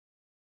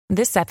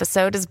This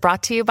episode is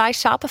brought to you by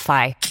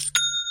Shopify.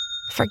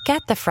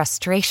 Forget the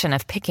frustration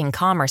of picking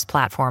commerce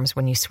platforms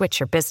when you switch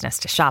your business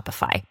to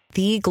Shopify,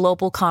 the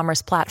global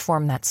commerce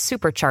platform that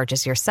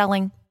supercharges your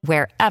selling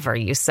wherever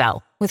you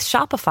sell. With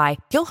Shopify,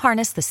 you'll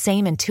harness the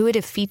same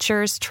intuitive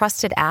features,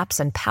 trusted apps,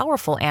 and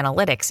powerful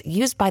analytics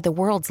used by the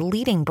world's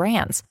leading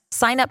brands.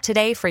 Sign up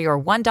today for your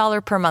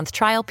 $1 per month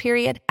trial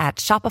period at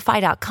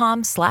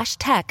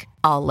shopify.com/tech,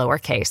 all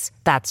lowercase.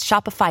 That's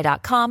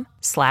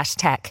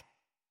shopify.com/tech.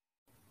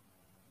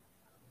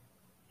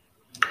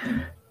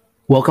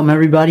 Welcome,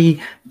 everybody,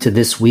 to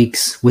this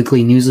week's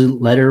weekly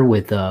newsletter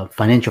with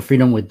Financial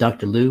Freedom with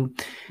Dr. Lou.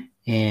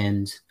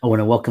 And I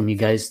want to welcome you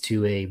guys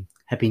to a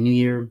Happy New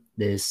Year.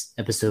 This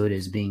episode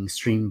is being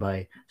streamed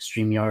by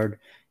StreamYard.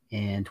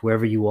 And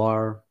wherever you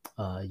are,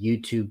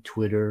 YouTube,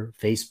 Twitter,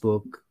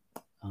 Facebook,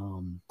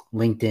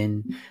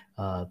 LinkedIn,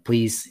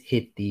 please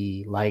hit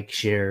the like,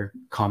 share,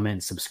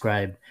 comment,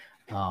 subscribe,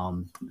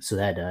 so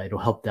that it'll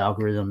help the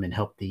algorithm and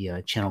help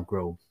the channel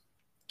grow.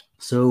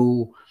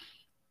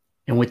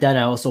 And with that,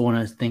 I also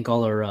want to thank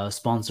all our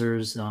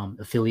sponsors,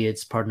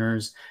 affiliates,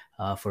 partners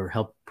for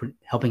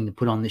helping to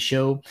put on the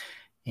show.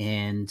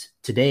 And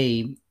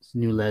today's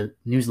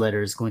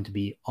newsletter is going to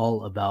be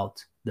all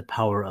about the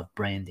power of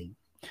branding.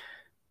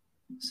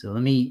 So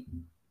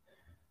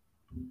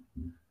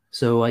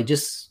I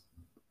just,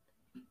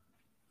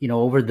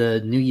 over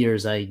the New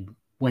Year's, I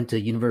went to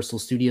Universal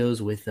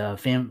Studios with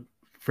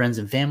friends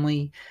and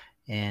family,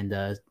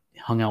 and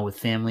hung out with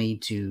family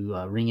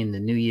to ring in the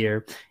new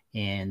year.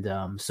 And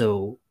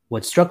so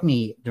what struck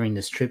me during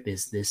this trip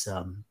is this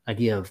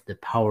idea of the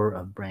power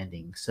of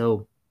branding.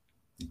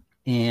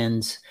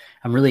 And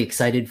I'm really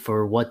excited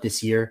for what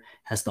this year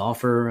has to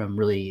offer. I'm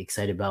really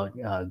excited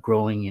about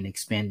growing and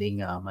expanding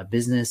my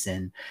business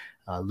and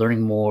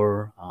learning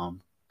more,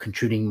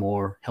 contributing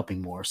more,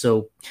 helping more.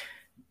 So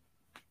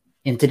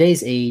in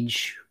today's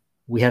age,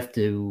 we have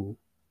to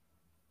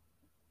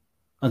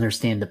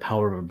understand the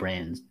power of a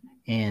brand.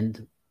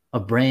 And a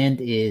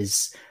brand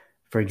is,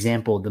 for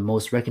example, the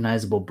most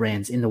recognizable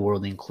brands in the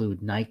world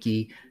include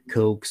Nike,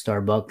 Coke,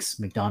 Starbucks,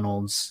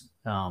 McDonald's,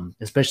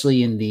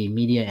 especially in the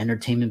media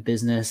entertainment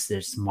business.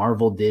 There's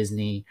Marvel,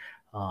 Disney,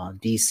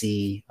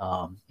 DC.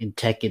 In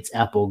tech, it's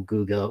Apple,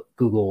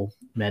 Google,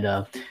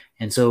 Meta.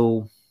 And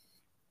so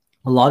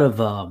a lot of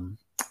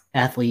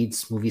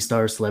athletes, movie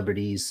stars,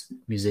 celebrities,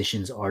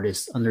 musicians,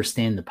 artists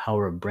understand the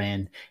power of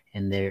brand,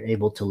 and they're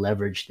able to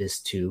leverage this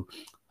to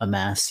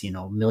amass,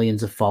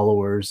 millions of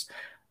followers,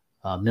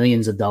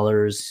 millions of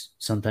dollars,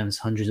 sometimes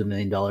hundreds of $1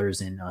 million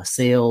in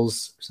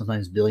sales,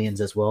 sometimes billions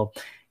as well.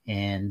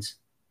 And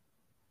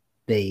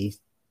they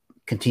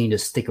continue to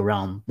stick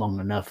around long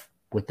enough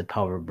with the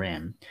power of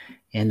brand.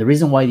 And the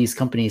reason why these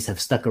companies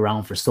have stuck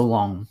around for so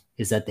long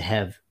is that they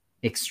have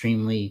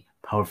extremely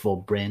powerful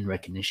brand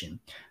recognition.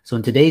 So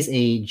in today's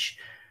age,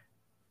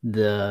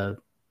 the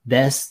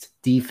best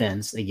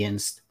defense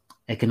against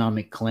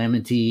economic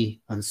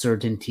calamity,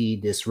 uncertainty,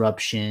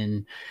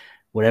 disruption,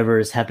 whatever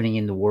is happening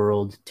in the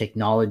world,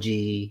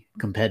 technology,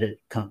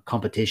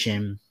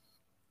 competition,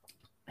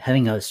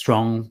 having a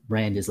strong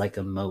brand is like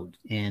a moat.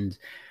 And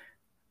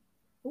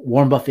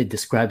Warren Buffett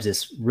describes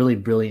this really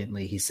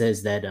brilliantly. He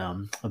says that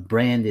a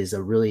brand is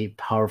a really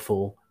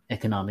powerful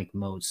economic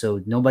moat.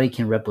 So nobody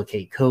can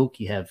replicate Coke.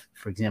 You have,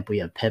 for example,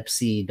 you have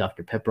Pepsi,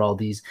 Dr. Pepper, all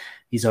these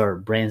are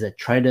brands that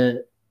try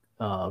to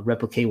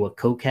replicate what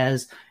Coke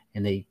has.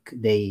 And they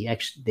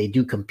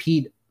do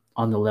compete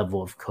on the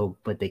level of Coke,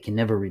 but they can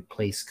never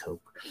replace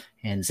Coke.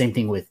 And same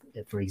thing with,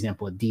 for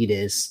example,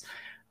 Adidas.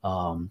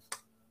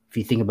 If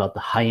you think about the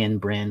high-end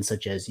brands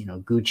such as,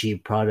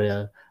 Gucci,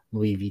 Prada,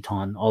 Louis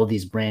Vuitton, all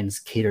these brands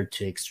cater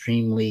to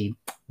extremely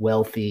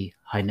wealthy,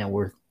 high net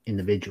worth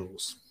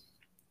individuals.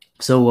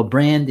 So a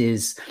brand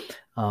is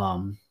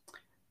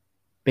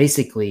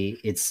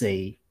basically it's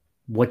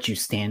what you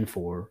stand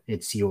for.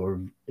 It's your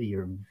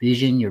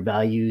vision, your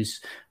values,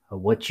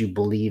 what you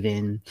believe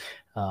in,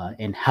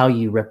 and how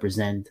you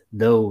represent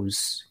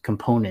those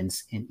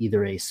components in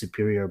either a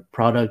superior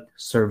product,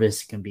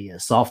 service. It can be a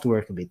software,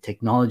 it can be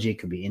technology, it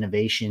could be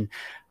innovation,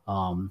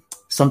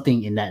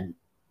 something in that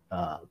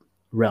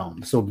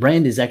realm. So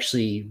brand is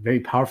actually very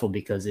powerful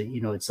because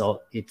it's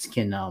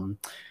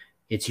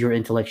your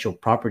intellectual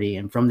property,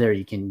 and from there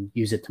you can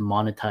use it to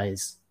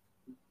monetize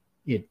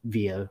it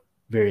via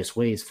various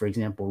ways. For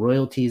example,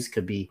 royalties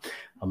could be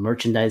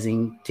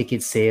merchandising,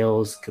 ticket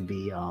sales, could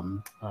be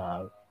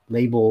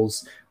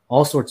labels,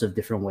 all sorts of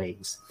different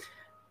ways.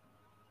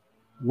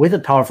 With a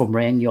powerful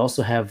brand, you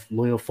also have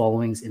loyal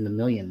followings in the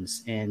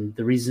millions. And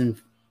the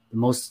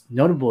most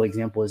notable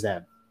example is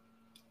that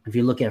if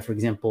you look at, for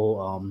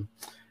example,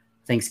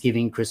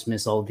 Thanksgiving,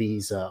 Christmas, all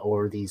these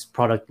or these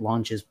product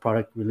launches,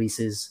 product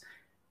releases,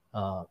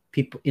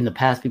 people in the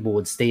past, people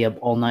would stay up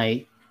all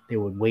night. They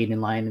would wait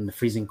in line in the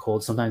freezing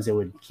cold. Sometimes they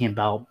would camp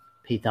out,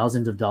 pay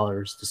thousands of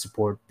dollars to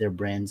support their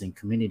brands and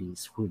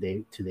communities who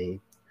they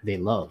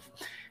love.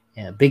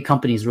 Big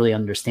companies really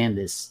understand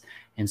this,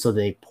 and so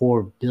they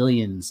pour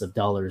billions of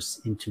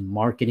dollars into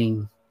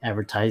marketing,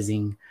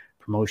 advertising,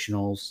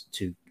 promotionals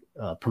to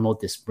promote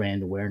this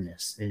brand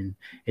awareness. And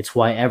it's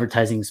why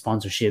advertising,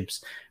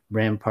 sponsorships,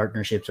 brand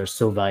partnerships are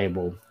so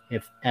valuable.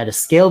 If at a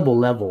scalable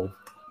level,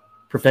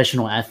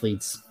 professional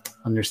athletes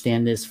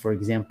understand this. For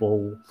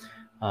example,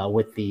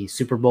 with the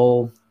Super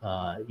Bowl,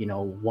 a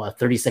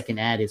 30-second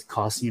ad is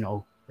cost,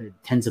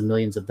 tens of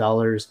millions of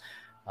dollars.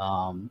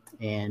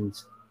 And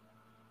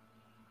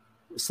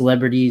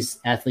celebrities,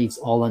 athletes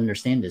all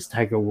understand this.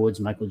 Tiger Woods,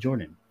 Michael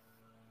Jordan.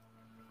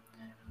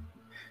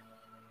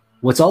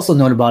 What's also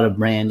known about a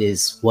brand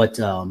is what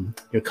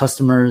your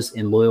customers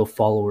and loyal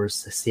followers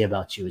say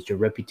about you. It's your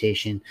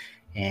reputation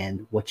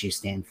and what you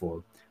stand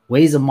for.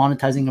 Ways of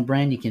monetizing a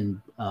brand: you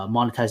can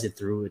monetize it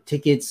through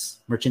tickets,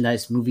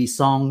 merchandise, movies,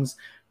 songs,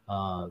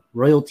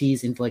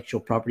 royalties,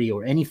 intellectual property,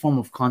 or any form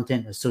of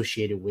content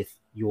associated with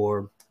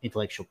your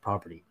intellectual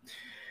property.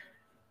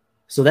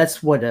 So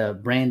that's what a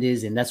brand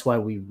is, and that's why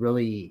we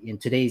really, in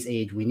today's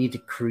age, we need to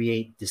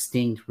create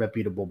distinct,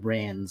 reputable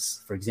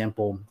brands. For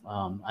example,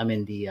 I'm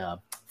in the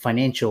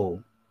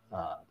financial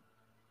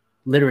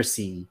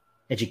literacy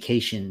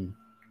education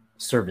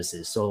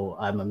services. So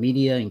I'm a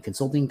media and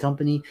consulting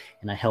company,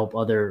 and I help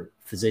other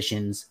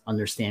physicians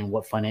understand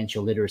what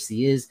financial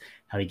literacy is,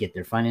 how to get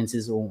their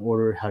finances in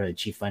order, how to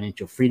achieve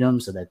financial freedom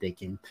so that they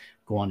can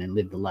go on and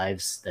live the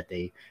lives that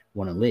they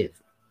want to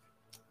live.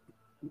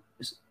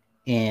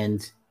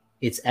 And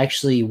it's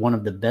actually one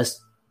of the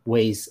best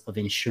ways of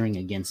ensuring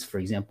against, for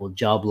example,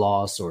 job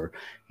loss or,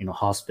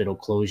 hospital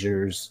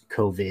closures,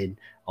 COVID,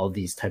 all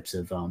these types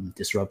of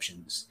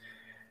disruptions.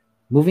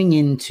 Moving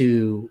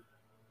into,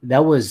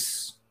 that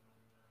was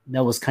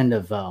kind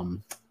of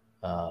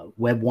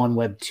Web 1,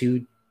 Web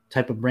 2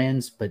 type of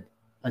brands, but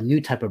a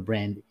new type of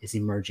brand is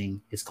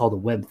emerging. It's called a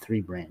Web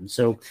 3 brand.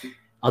 So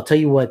I'll tell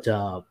you what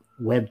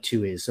Web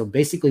 2 is. So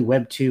basically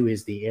Web 2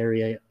 is the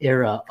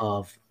era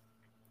of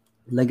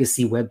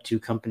legacy Web 2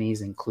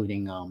 companies,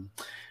 including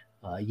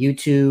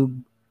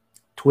YouTube,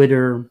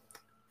 Twitter,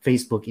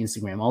 Facebook,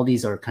 Instagram. All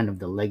these are kind of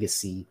the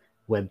legacy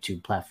Web 2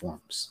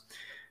 platforms.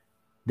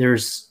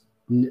 There's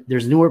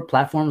newer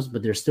platforms,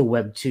 but there's still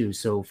Web 2.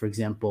 So, for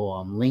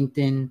example,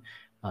 LinkedIn,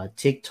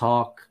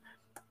 TikTok,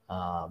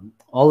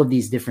 all of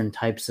these different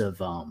types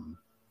of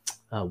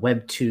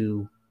Web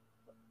 2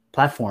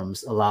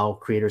 platforms allow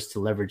creators to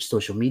leverage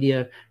social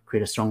media,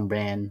 create a strong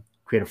brand,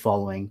 create a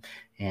following.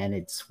 And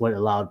it's what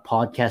allowed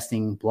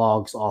podcasting,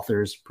 blogs,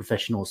 authors,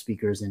 professional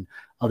speakers, and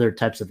other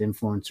types of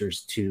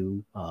influencers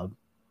to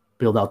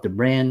build out their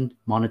brand,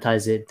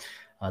 monetize it.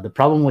 The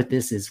problem with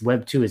this is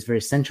Web 2 is very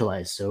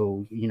centralized.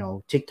 So,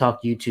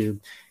 TikTok, YouTube,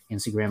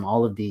 Instagram,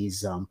 all of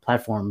these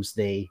platforms,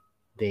 they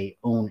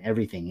own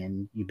everything.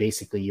 And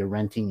you're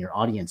renting your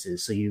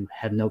audiences. So you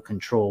have no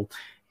control.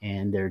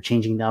 And they're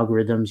changing the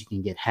algorithms. You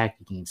can get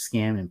hacked, you can get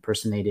scammed,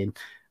 impersonated.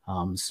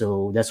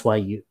 So that's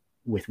why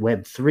with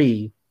Web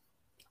 3,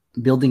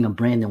 building a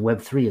brand in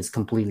Web 3 is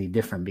completely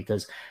different,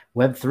 because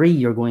Web 3,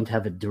 you're going to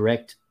have a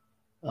direct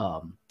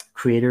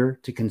creator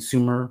to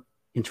consumer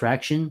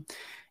interaction,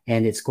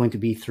 and it's going to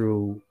be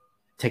through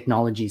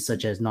technologies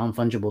such as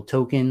non-fungible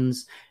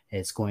tokens.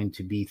 It's going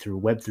to be through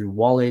Web3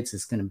 wallets.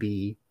 It's going to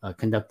be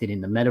conducted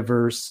in the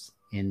metaverse,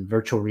 in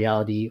virtual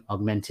reality,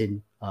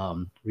 augmented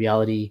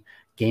reality.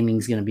 Gaming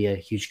is going to be a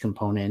huge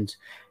component.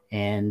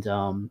 And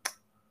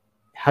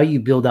how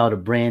you build out a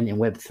brand in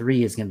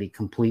Web3 is going to be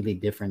completely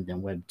different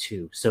than Web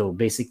 2. So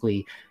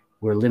basically,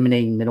 we're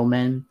eliminating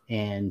middlemen,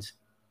 and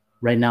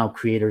right now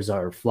creators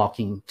are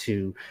flocking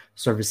to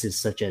services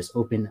such as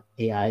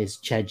OpenAI's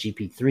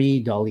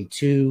ChatGPT-3, DALL-E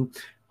 2,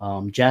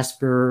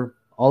 Jasper.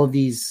 All of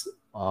these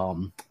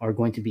are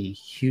going to be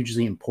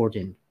hugely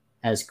important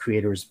as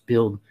creators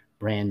build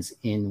brands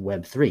in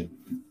Web3.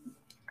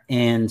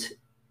 And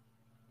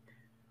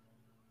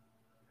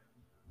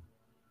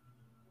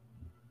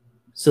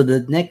so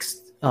the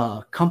next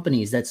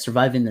companies that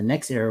survive in the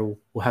next era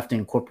will have to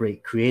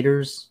incorporate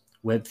creators,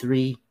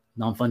 Web3,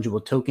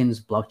 non-fungible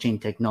tokens,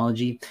 blockchain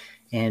technology.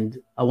 And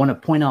I want to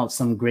point out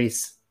some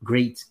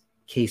great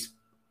case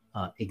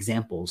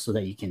examples so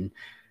that you can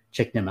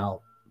check them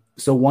out.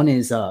 So one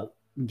is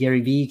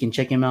Gary Vee. You can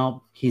check him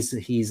out. He's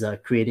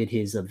created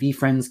his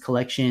VeeFriends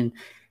collection.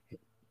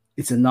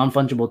 It's a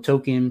non-fungible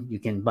token. You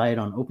can buy it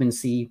on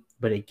OpenSea,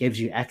 but it gives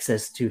you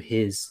access to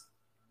his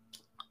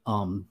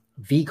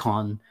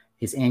VeeCon,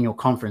 his annual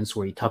conference,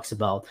 where he talks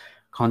about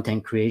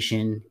content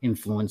creation,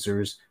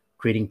 influencers,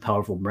 creating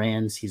powerful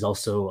brands. He's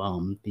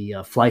also the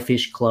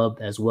Flyfish Club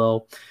as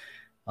well.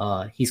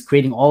 He's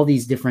creating all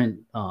these different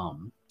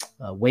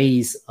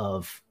ways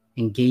of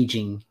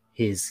engaging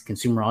his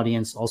consumer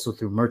audience, also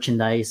through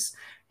merchandise,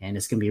 and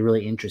it's going to be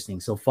really interesting.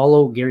 So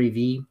follow Gary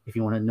Vee if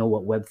you want to know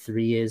what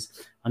Web3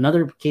 is.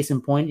 Another case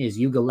in point is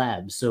Yuga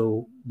Labs.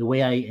 So the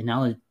way I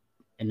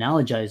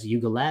analogize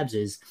Yuga Labs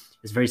is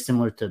very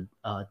similar to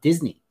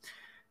Disney.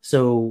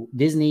 So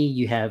Disney,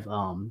 you have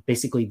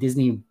basically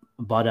Disney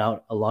bought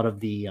out a lot of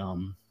the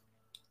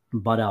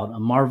bought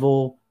out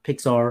Marvel,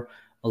 Pixar,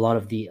 a lot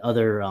of the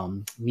other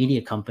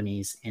media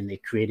companies, and they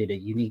created a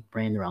unique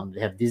brand around it.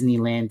 They have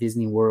Disneyland,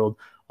 Disney World,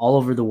 all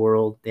over the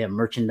world. They have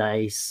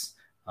merchandise,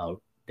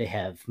 they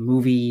have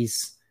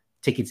movies,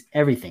 tickets,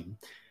 everything.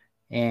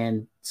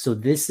 And so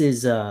this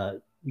is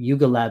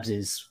Yuga Labs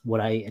is what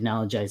I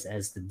analogize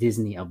as the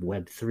Disney of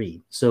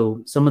Web3.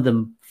 So some of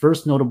the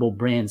first notable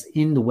brands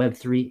in the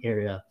Web3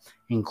 area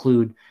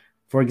include,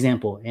 for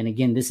example, and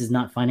again, this is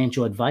not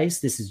financial advice,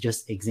 this is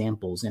just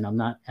examples, and I'm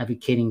not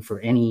advocating for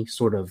any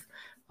sort of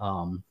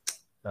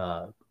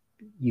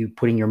you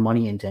putting your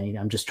money into anything.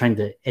 I'm just trying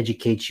to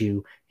educate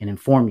you and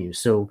inform you.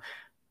 So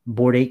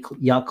Bored Ape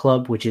Yacht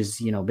Club, which is,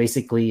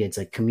 basically it's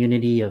a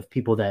community of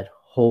people that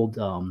hold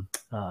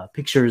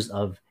pictures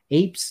of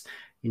apes.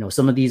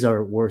 Some of these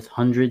are worth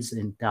hundreds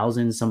and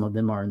thousands. Some of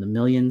them are in the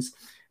millions.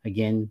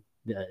 Again,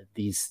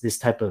 this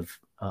type of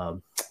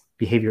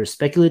behavior is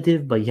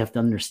speculative, but you have to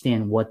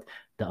understand what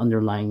the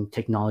underlying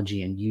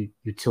technology and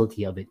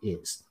utility of it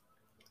is.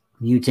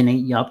 Mutant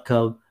Ape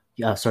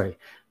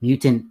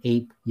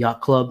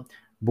Yacht Club,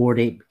 Bored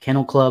Ape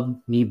Kennel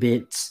Club,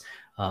 Meebits,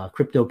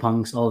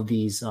 CryptoPunks, all of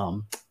these,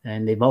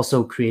 and they've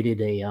also created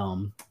a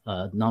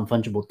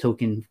non-fungible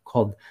token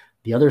called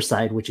The Other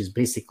Side, which is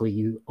basically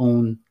you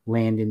own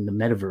land in the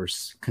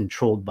metaverse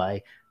controlled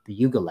by the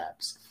Yuga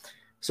Labs.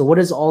 So what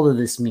does all of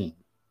this mean?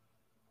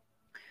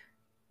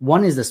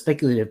 One is the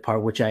speculative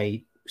part, which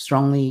I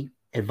strongly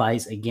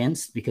advise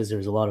against because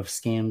there's a lot of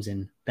scams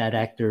and bad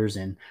actors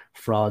and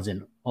frauds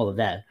and all of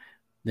that.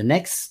 The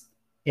next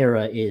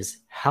era is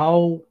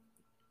how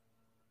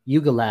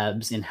Yuga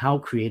Labs and how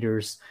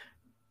creators,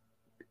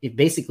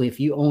 if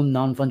you own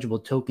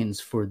non-fungible tokens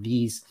for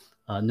these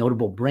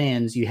notable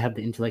brands, you have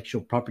the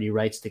intellectual property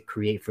rights to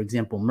create, for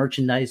example,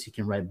 merchandise. You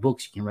can write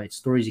books, you can write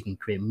stories, you can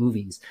create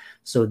movies.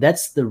 So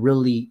that's the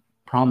really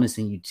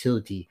promising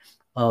utility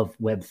of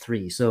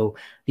Web3. So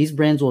these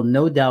brands will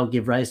no doubt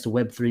give rise to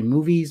Web3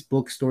 movies,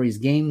 books, stories,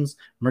 games,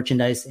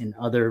 merchandise, and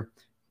other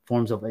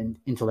forms of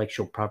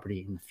intellectual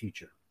property in the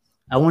future.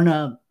 I want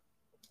to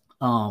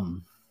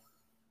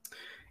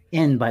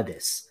end by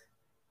this.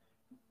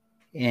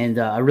 And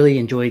I really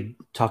enjoyed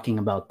talking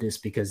about this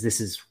because this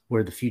is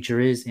where the future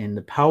is. And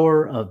the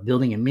power of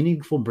building a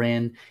meaningful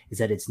brand is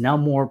that it's now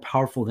more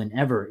powerful than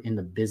ever in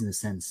the business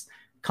sense.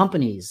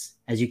 Companies,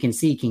 as you can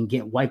see, can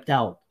get wiped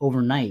out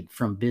overnight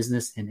from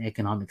business and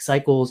economic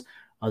cycles,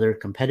 other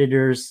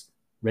competitors,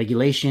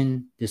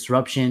 regulation,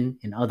 disruption,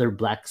 and other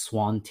black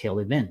swan tail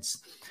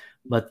events.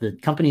 But the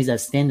companies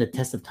that stand the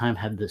test of time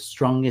have the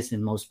strongest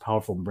and most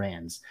powerful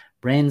brands.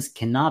 Brands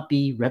cannot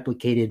be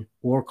replicated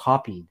or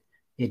copied.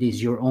 It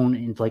is your own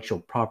intellectual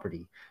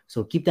property.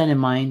 So keep that in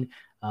mind.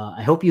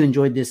 I hope you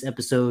enjoyed this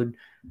episode.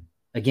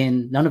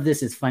 Again, none of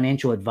this is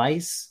financial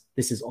advice.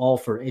 This is all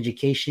for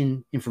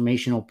education,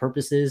 informational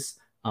purposes,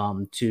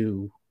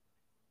 to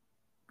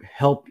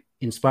help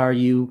inspire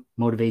you,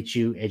 motivate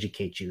you,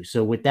 educate you.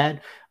 So with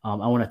that, I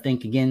want to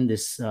thank again,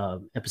 this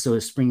episode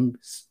is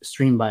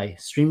streamed by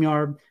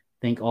StreamYard.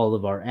 Thank all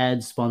of our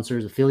ads,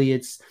 sponsors,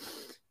 affiliates.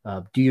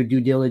 Do your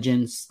due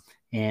diligence,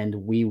 and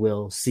we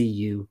will see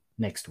you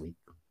next week.